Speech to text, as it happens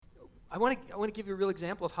I want to give you a real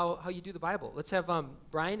example of how you do the Bible. Let's have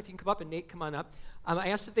Brian, if you can come up, and Nate, come on up. I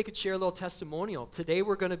asked if they could share a little testimonial. Today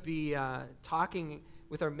we're going to be talking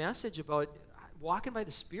with our message about walking by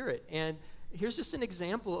the Spirit. And here's just an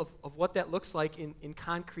example of what that looks like in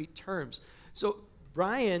concrete terms. So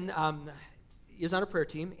Brian is on a prayer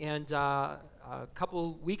team, and a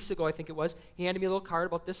couple weeks ago, I think it was, he handed me a little card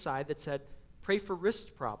about this side that said, pray for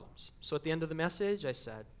wrist problems. So at the end of the message, I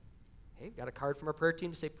said, hey, got a card from our prayer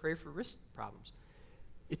team to say pray for wrist problems.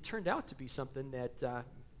 It turned out to be something that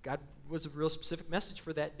God was a real specific message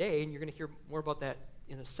for that day, and you're going to hear more about that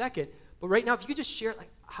in a second. But right now, if you could just share,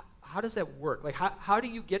 like, how does that work? Like, how do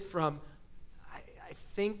you get from, I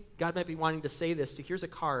think God might be wanting to say this, to here's a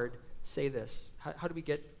card, say this. How do we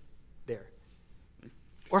get there?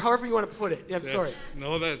 Or however you want to put it. Yeah, I'm sorry.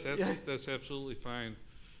 No, that's absolutely fine.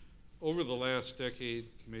 Over the last decade,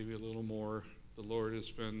 maybe a little more, the Lord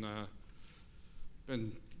has been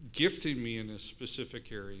gifting me in a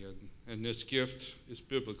specific area, and this gift is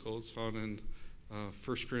biblical. It's found in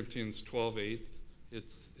 1 Corinthians 12:8.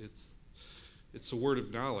 It's the word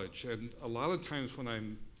of knowledge, and a lot of times when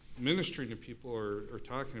I'm ministering to people or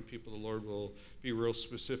talking to people, the Lord will be real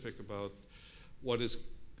specific about what is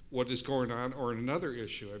going on, or another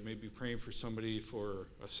issue. I may be praying for somebody for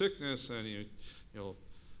a sickness, and you know,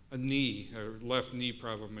 a knee or left knee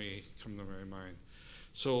problem may come to my mind.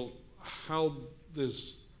 So how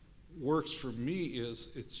this works for me is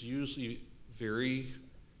it's usually very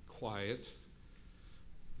quiet,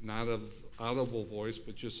 not an audible voice,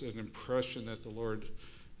 but just an impression that the Lord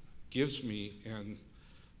gives me. And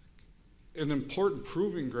an important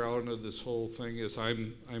proving ground of this whole thing is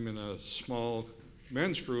I'm in a small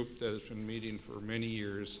men's group that has been meeting for many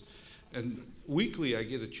years, and weekly I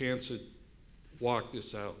get a chance to walk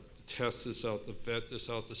this out, to test this out, to vet this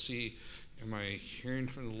out, to see, am I hearing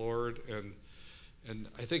from the Lord? And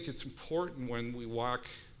I think it's important when we walk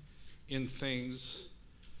in things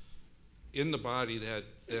in the body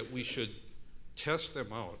that we should test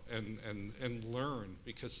them out and learn,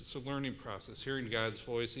 because it's a learning process. Hearing God's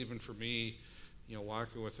voice, even for me,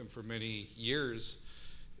 walking with Him for many years,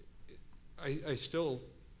 I still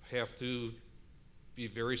have to be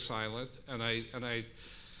very silent,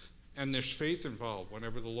 and there's faith involved.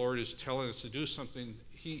 Whenever the Lord is telling us to do something,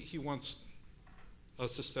 He wants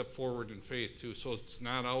us to step forward in faith too. So it's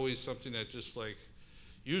not always something that just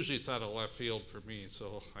usually it's out of left field for me.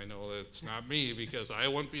 So I know that it's not me, because I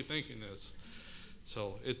wouldn't be thinking this.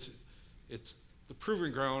 So it's the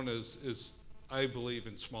proving ground is I believe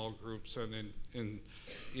in small groups and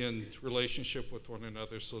in relationship with one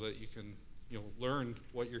another, so that you can learn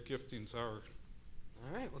what your giftings are.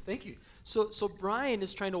 All right, well, thank you. So Brian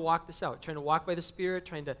is trying to walk this out, trying to walk by the Spirit,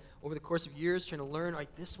 trying to, over the course of years, trying to learn, all right,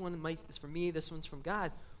 this one is from me, this one's from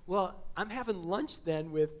God. Well, I'm having lunch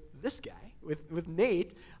then with this guy, with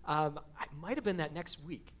Nate. I might have been that next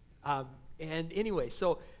week. And anyway,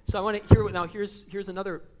 so I want to hear now. Here's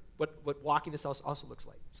another what walking this house also looks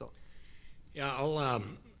like. So, yeah,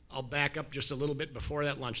 I'll back up just a little bit before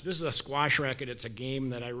that lunch. This is a squash racket. It's a game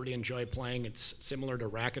that I really enjoy playing. It's similar to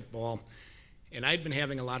racquetball. And I'd been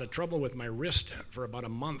having a lot of trouble with my wrist for about a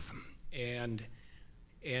month. And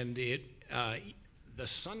it the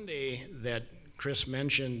Sunday that Chris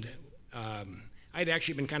mentioned, I'd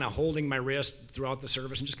actually been kind of holding my wrist throughout the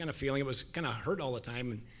service and just kind of feeling it was kind of hurt all the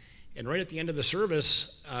time. And right at the end of the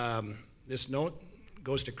service, this note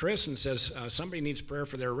goes to Chris and says, somebody needs prayer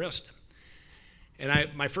for their wrist.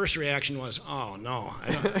 And my first reaction was, oh no,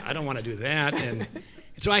 I don't want to do that. And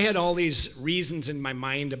so I had all these reasons in my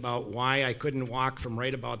mind about why I couldn't walk from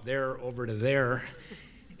right about there over to there.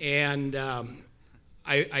 And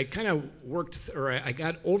I kind of I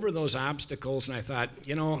got over those obstacles, and I thought,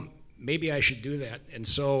 maybe I should do that. And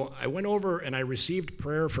so I went over and I received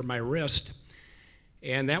prayer for my wrist.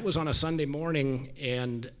 And that was on a Sunday morning,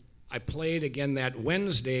 and I played again that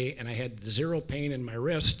Wednesday, and I had zero pain in my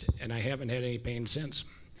wrist, and I haven't had any pain since.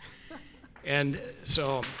 And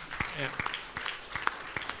so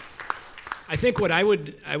I think what I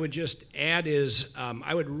would just add is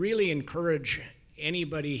I would really encourage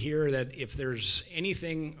anybody here that if there's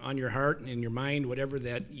anything on your heart and in your mind, whatever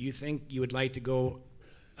that you think you would like to go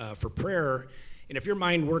for prayer, and if your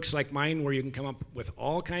mind works like mine, where you can come up with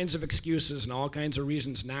all kinds of excuses and all kinds of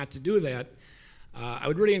reasons not to do that, I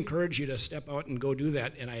would really encourage you to step out and go do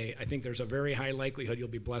that. And I think there's a very high likelihood you'll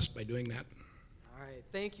be blessed by doing that. All right,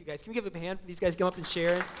 thank you guys. Can we give a hand for these guys to come up and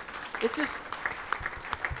share? It's just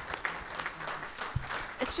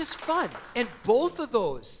fun. And both of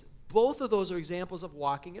those are examples of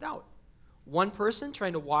walking it out. One person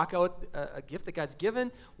trying to walk out a gift that God's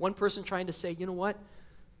given, one person trying to say, you know what,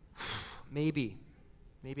 maybe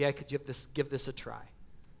maybe I could give this a try.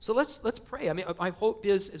 So let's pray. I mean, my hope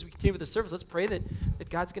is, as we continue with the service, let's pray that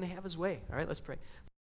God's going to have his way. All right, let's pray.